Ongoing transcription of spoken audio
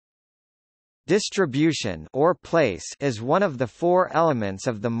Distribution or place is one of the four elements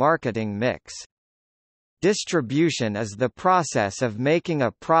of the marketing mix. Distribution is the process of making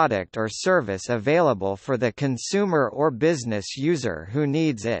a product or service available for the consumer or business user who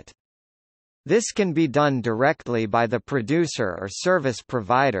needs it. This can be done directly by the producer or service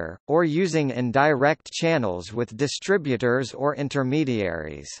provider, or using indirect channels with distributors or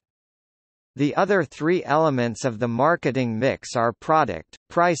intermediaries. The other three elements of the marketing mix are product,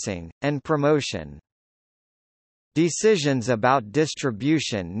 pricing, and promotion. Decisions about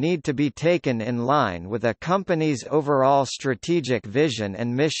distribution need to be taken in line with a company's overall strategic vision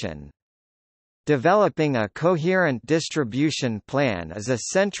and mission. Developing a coherent distribution plan is a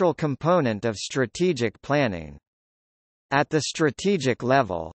central component of strategic planning. At the strategic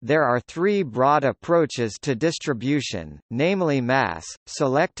level, there are three broad approaches to distribution, namely mass,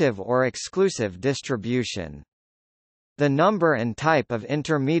 selective or exclusive distribution. The number and type of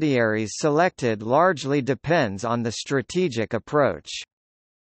intermediaries selected largely depends on the strategic approach.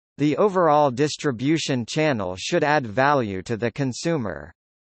 The overall distribution channel should add value to the consumer.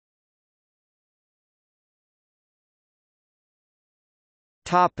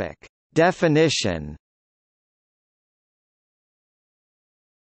 Topic: Definition.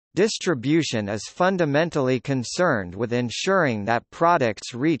 Distribution is fundamentally concerned with ensuring that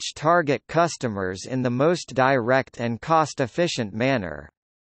products reach target customers in the most direct and cost-efficient manner.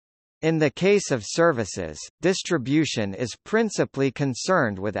 In the case of services, distribution is principally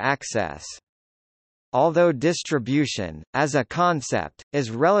concerned with access. Although distribution, as a concept,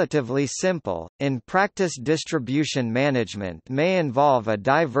 is relatively simple, in practice distribution management may involve a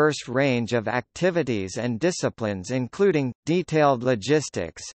diverse range of activities and disciplines including, detailed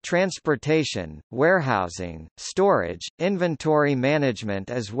logistics, transportation, warehousing, storage, inventory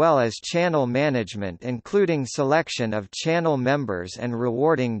management as well as channel management including selection of channel members and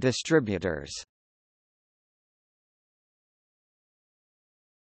rewarding distributors.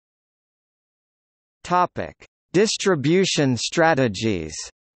 Topic: Distribution strategies.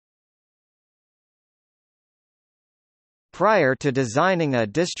 Prior to designing a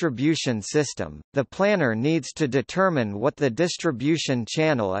distribution system, the planner needs to determine what the distribution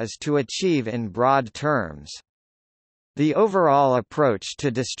channel is to achieve in broad terms. The overall approach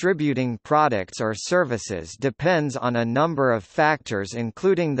to distributing products or services depends on a number of factors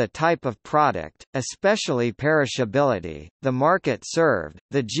including the type of product, especially perishability, the market served,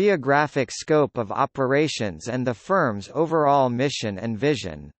 the geographic scope of operations and the firm's overall mission and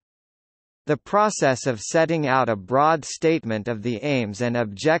vision. The process of setting out a broad statement of the aims and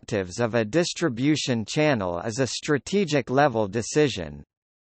objectives of a distribution channel is a strategic-level decision.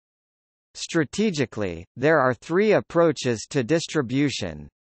 Strategically, there are three approaches to distribution.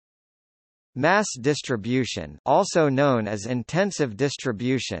 Mass distribution, also known as intensive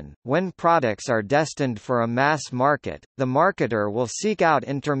distribution, when products are destined for a mass market, the marketer will seek out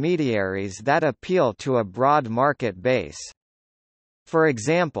intermediaries that appeal to a broad market base. For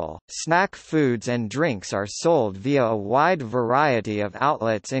example, snack foods and drinks are sold via a wide variety of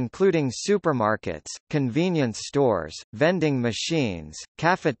outlets including supermarkets, convenience stores, vending machines,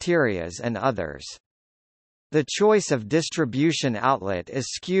 cafeterias and others. The choice of distribution outlet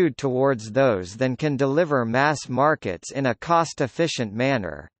is skewed towards those that can deliver mass markets in a cost-efficient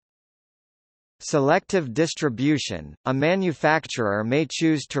manner. Selective distribution, a manufacturer may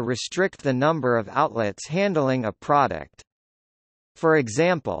choose to restrict the number of outlets handling a product. For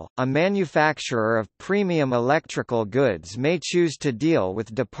example, a manufacturer of premium electrical goods may choose to deal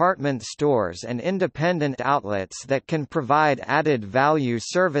with department stores and independent outlets that can provide added value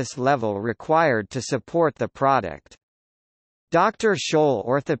service level required to support the product. Dr. Scholl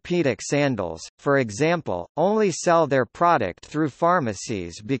orthopedic sandals, for example, only sell their product through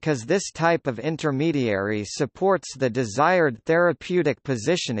pharmacies because this type of intermediary supports the desired therapeutic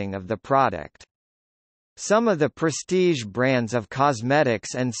positioning of the product. Some of the prestige brands of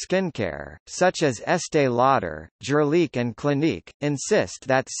cosmetics and skincare, such as Estée Lauder, Jurlique and Clinique, insist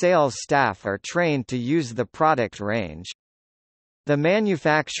that sales staff are trained to use the product range. The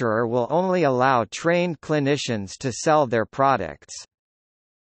manufacturer will only allow trained clinicians to sell their products.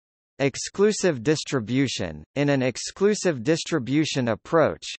 Exclusive distribution. In an exclusive distribution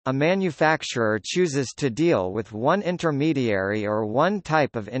approach, a manufacturer chooses to deal with one intermediary or one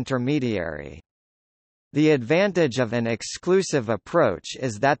type of intermediary. The advantage of an exclusive approach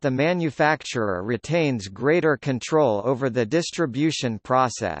is that the manufacturer retains greater control over the distribution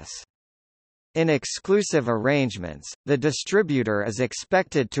process. In exclusive arrangements, the distributor is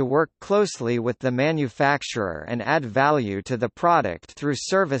expected to work closely with the manufacturer and add value to the product through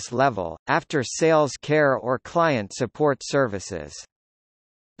service level, after-sales care or client support services.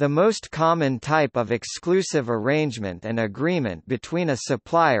 The most common type of exclusive arrangement and agreement between a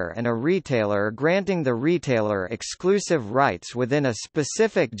supplier and a retailer granting the retailer exclusive rights within a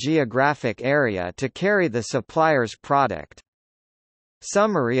specific geographic area to carry the supplier's product.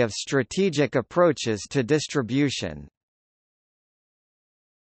 Summary of strategic approaches to distribution.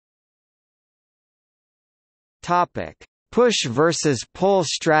 Topic: Push versus pull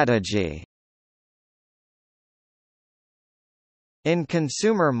strategy. In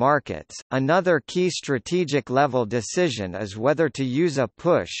consumer markets, another key strategic level decision is whether to use a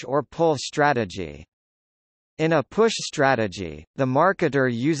push or pull strategy. In a push strategy, the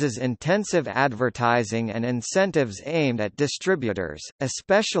marketer uses intensive advertising and incentives aimed at distributors,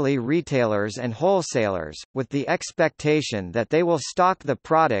 especially retailers and wholesalers, with the expectation that they will stock the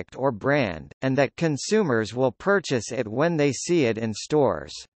product or brand, and that consumers will purchase it when they see it in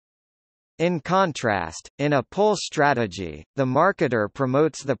stores. In contrast, in a pull strategy, the marketer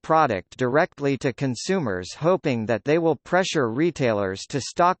promotes the product directly to consumers hoping that they will pressure retailers to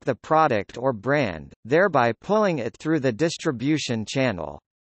stock the product or brand, thereby pulling it through the distribution channel.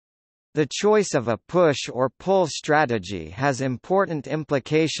 The choice of a push or pull strategy has important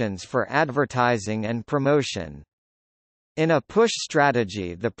implications for advertising and promotion. In a push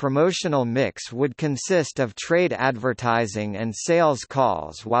strategy, the promotional mix would consist of trade advertising and sales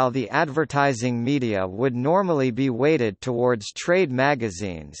calls, while the advertising media would normally be weighted towards trade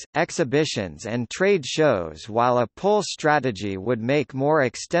magazines, exhibitions and trade shows, while a pull strategy would make more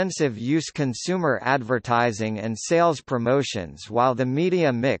extensive use consumer advertising and sales promotions, while the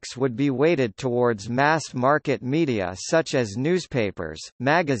media mix would be weighted towards mass market media such as newspapers,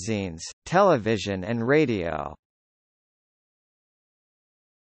 magazines, television and radio.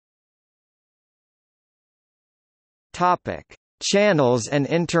 Topic: Channels and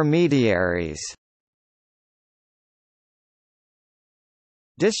intermediaries.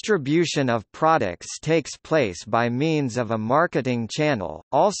 Distribution of products takes place by means of a marketing channel,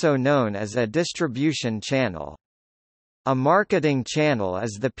 also known as a distribution channel. A marketing channel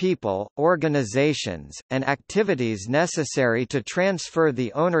is the people, organizations, and activities necessary to transfer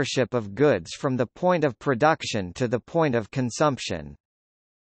the ownership of goods from the point of production to the point of consumption.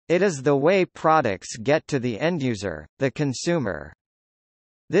 It is the way products get to the end user, the consumer.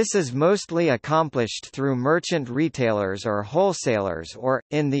 This is mostly accomplished through merchant retailers or wholesalers or,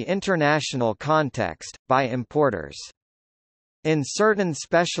 in the international context, by importers. In certain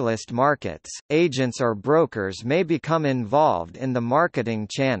specialist markets, agents or brokers may become involved in the marketing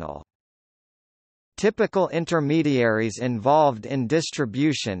channel. Typical intermediaries involved in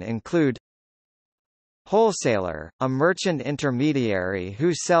distribution include wholesaler, a merchant intermediary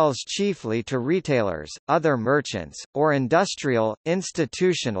who sells chiefly to retailers, other merchants, or industrial,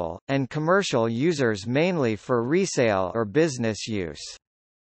 institutional, and commercial users mainly for resale or business use.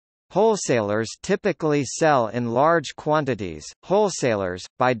 Wholesalers typically sell in large quantities. Wholesalers,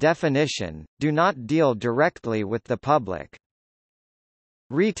 by definition, do not deal directly with the public.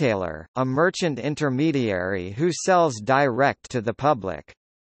 Retailer, a merchant intermediary who sells direct to the public.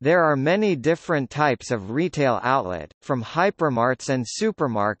 There are many different types of retail outlet, from hypermarts and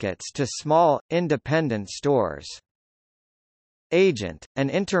supermarkets to small, independent stores. Agent, an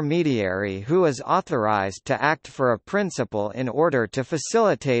intermediary who is authorized to act for a principal in order to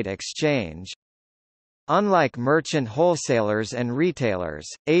facilitate exchange. Unlike merchant wholesalers and retailers,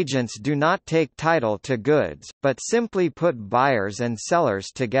 agents do not take title to goods, but simply put buyers and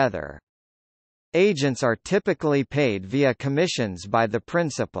sellers together. Agents are typically paid via commissions by the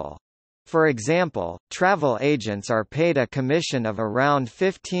principal. For example, travel agents are paid a commission of around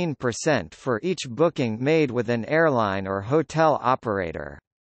 15% for each booking made with an airline or hotel operator.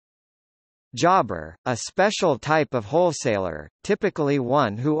 Jobber, a special type of wholesaler, typically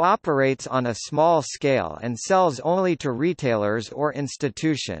one who operates on a small scale and sells only to retailers or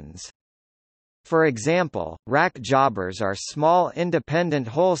institutions. For example, rack jobbers are small independent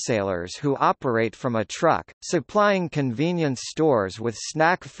wholesalers who operate from a truck, supplying convenience stores with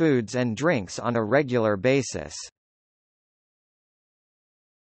snack foods and drinks on a regular basis.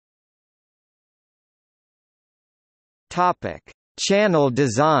 Topic: Channel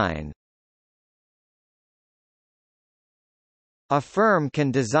design. A firm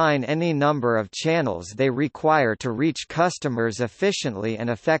can design any number of channels they require to reach customers efficiently and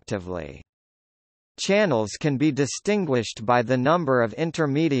effectively. Channels can be distinguished by the number of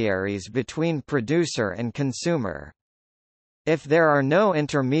intermediaries between producer and consumer. If there are no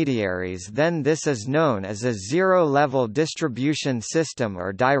intermediaries, then this is known as a zero-level distribution system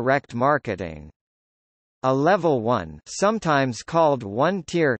or direct marketing. A level 1, sometimes called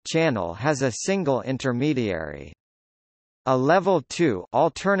one-tier channel has a single intermediary. A level 2,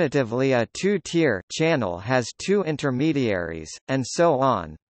 alternatively a two-tier channel, has two intermediaries, and so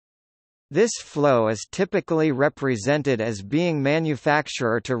on. This flow is typically represented as being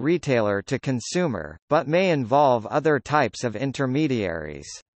manufacturer to retailer to consumer, but may involve other types of intermediaries.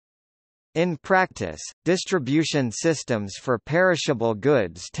 In practice, distribution systems for perishable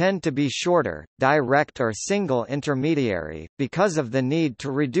goods tend to be shorter, direct or single intermediary, because of the need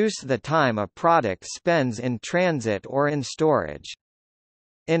to reduce the time a product spends in transit or in storage.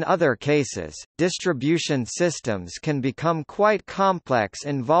 In other cases, distribution systems can become quite complex,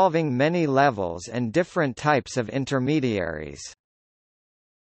 involving many levels and different types of intermediaries.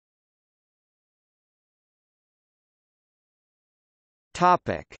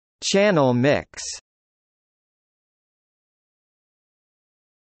 Topic: Channel mix.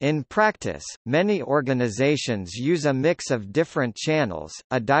 In practice, many organizations use a mix of different channels.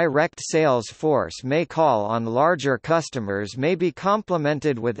 A direct sales force may call on larger customers, may be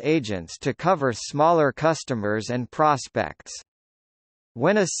complemented with agents to cover smaller customers and prospects.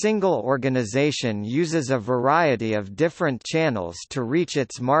 When a single organization uses a variety of different channels to reach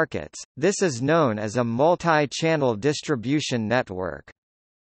its markets, this is known as a multi-channel distribution network.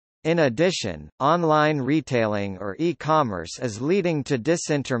 In addition, online retailing or e-commerce is leading to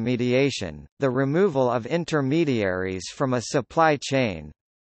disintermediation, the removal of intermediaries from a supply chain.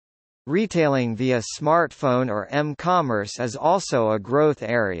 Retailing via smartphone or m-commerce is also a growth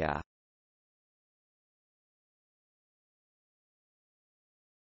area.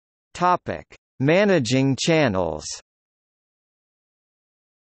 Topic: Managing channels.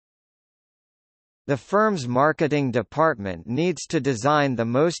 The firm's marketing department needs to design the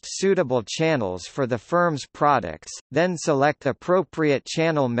most suitable channels for the firm's products, then select appropriate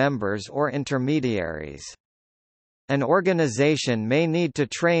channel members or intermediaries. An organization may need to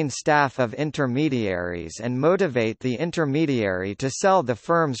train staff of intermediaries and motivate the intermediary to sell the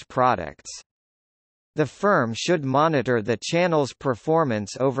firm's products. The firm should monitor the channel's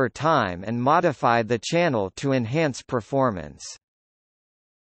performance over time and modify the channel to enhance performance.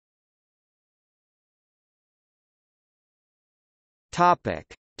 Topic: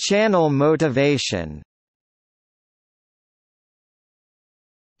 Channel motivation.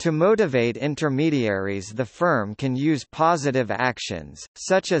 To motivate intermediaries, the firm can use positive actions,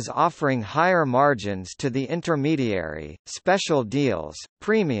 such as offering higher margins to the intermediary, special deals,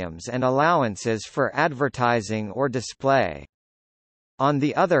 premiums and allowances for advertising or display. On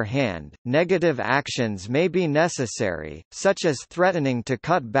the other hand, negative actions may be necessary, such as threatening to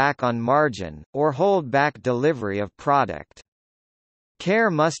cut back on margin, or hold back delivery of product.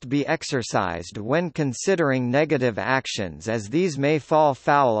 Care must be exercised when considering negative actions, as these may fall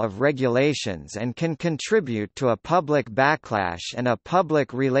foul of regulations and can contribute to a public backlash and a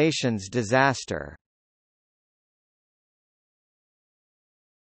public relations disaster.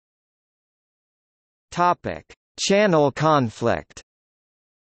 Topic: Channel conflict.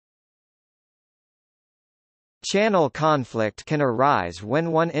 Channel conflict can arise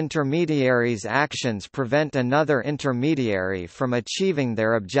when one intermediary's actions prevent another intermediary from achieving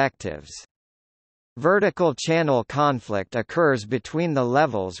their objectives. Vertical channel conflict occurs between the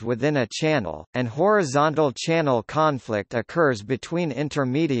levels within a channel, and horizontal channel conflict occurs between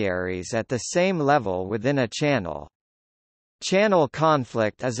intermediaries at the same level within a channel. Channel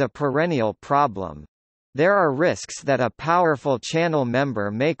conflict is a perennial problem. There are risks that a powerful channel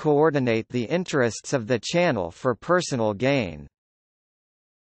member may coordinate the interests of the channel for personal gain.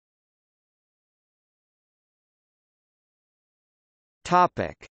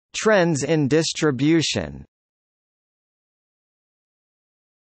 Topic: Trends in distribution.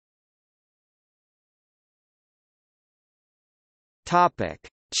 Topic: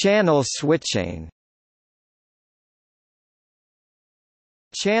 Channel switching.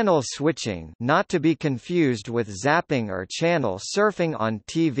 Channel switching, not to be confused with zapping or channel surfing on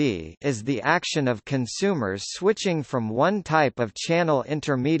TV, is the action of consumers switching from one type of channel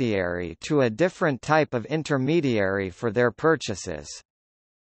intermediary to a different type of intermediary for their purchases.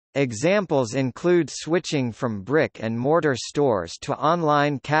 Examples include switching from brick-and-mortar stores to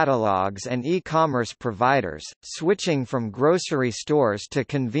online catalogs and e-commerce providers, switching from grocery stores to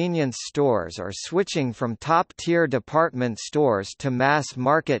convenience stores, or switching from top-tier department stores to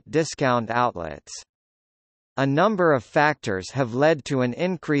mass-market discount outlets. A number of factors have led to an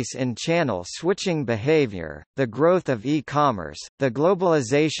increase in channel switching behavior: the growth of e-commerce, the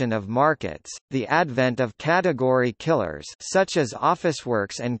globalization of markets, the advent of category killers such as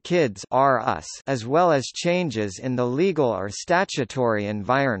Officeworks and Kids R Us, as well as changes in the legal or statutory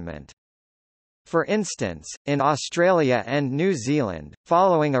environment. For instance, in Australia and New Zealand,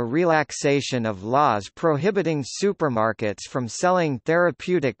 following a relaxation of laws prohibiting supermarkets from selling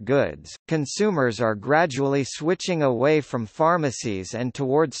therapeutic goods, consumers are gradually switching away from pharmacies and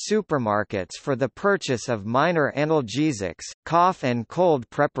towards supermarkets for the purchase of minor analgesics, cough and cold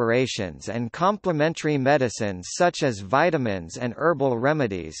preparations, and complementary medicines such as vitamins and herbal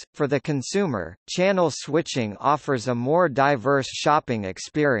remedies. For the consumer, channel switching offers a more diverse shopping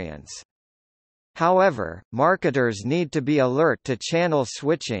experience. However, marketers need to be alert to channel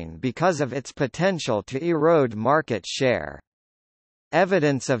switching because of its potential to erode market share.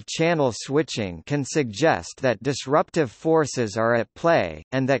 Evidence of channel switching can suggest that disruptive forces are at play,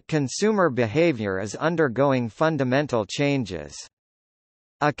 and that consumer behavior is undergoing fundamental changes.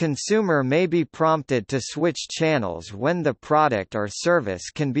 A consumer may be prompted to switch channels when the product or service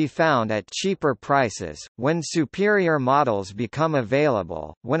can be found at cheaper prices, when superior models become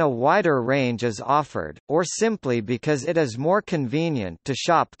available, when a wider range is offered, or simply because it is more convenient to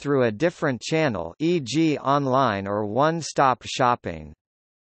shop through a different channel, e.g. online or one-stop shopping.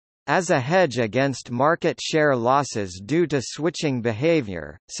 As a hedge against market share losses due to switching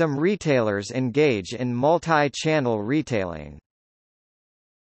behavior, some retailers engage in multi-channel retailing.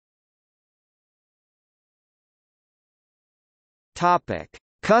 Topic: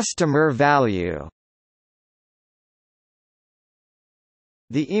 Customer value.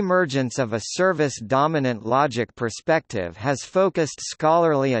 The emergence of a service-dominant logic perspective has focused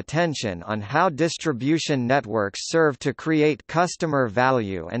scholarly attention on how distribution networks serve to create customer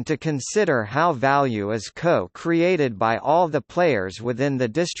value and to consider how value is co-created by all the players within the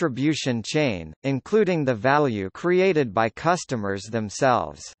distribution chain, including the value created by customers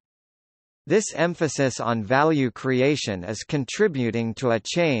themselves. This emphasis on value creation is contributing to a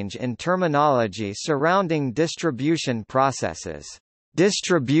change in terminology surrounding distribution processes.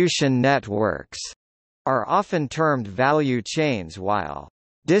 Distribution networks are often termed value chains, while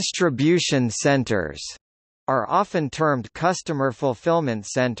distribution centers are often termed customer fulfillment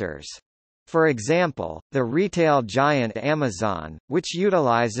centers. For example, the retail giant Amazon, which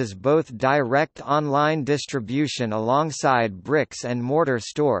utilizes both direct online distribution alongside bricks-and-mortar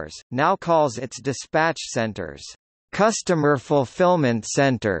stores, now calls its dispatch centers customer fulfillment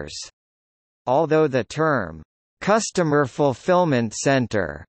centers. Although the term customer fulfillment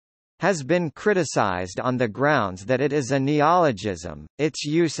center has been criticized on the grounds that it is a neologism, its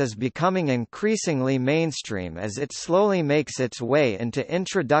use is becoming increasingly mainstream as it slowly makes its way into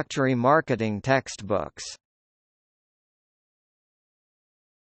introductory marketing textbooks.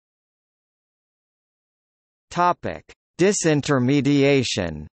 Topic: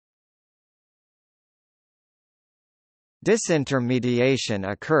 Disintermediation. Disintermediation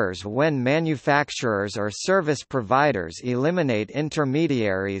occurs when manufacturers or service providers eliminate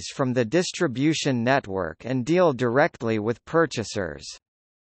intermediaries from the distribution network and deal directly with purchasers.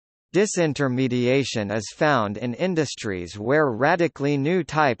 Disintermediation is found in industries where radically new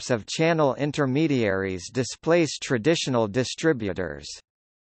types of channel intermediaries displace traditional distributors.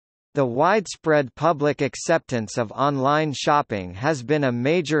 The widespread public acceptance of online shopping has been a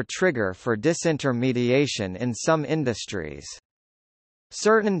major trigger for disintermediation in some industries.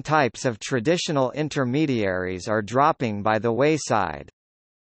 Certain types of traditional intermediaries are dropping by the wayside.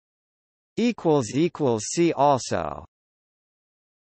 See also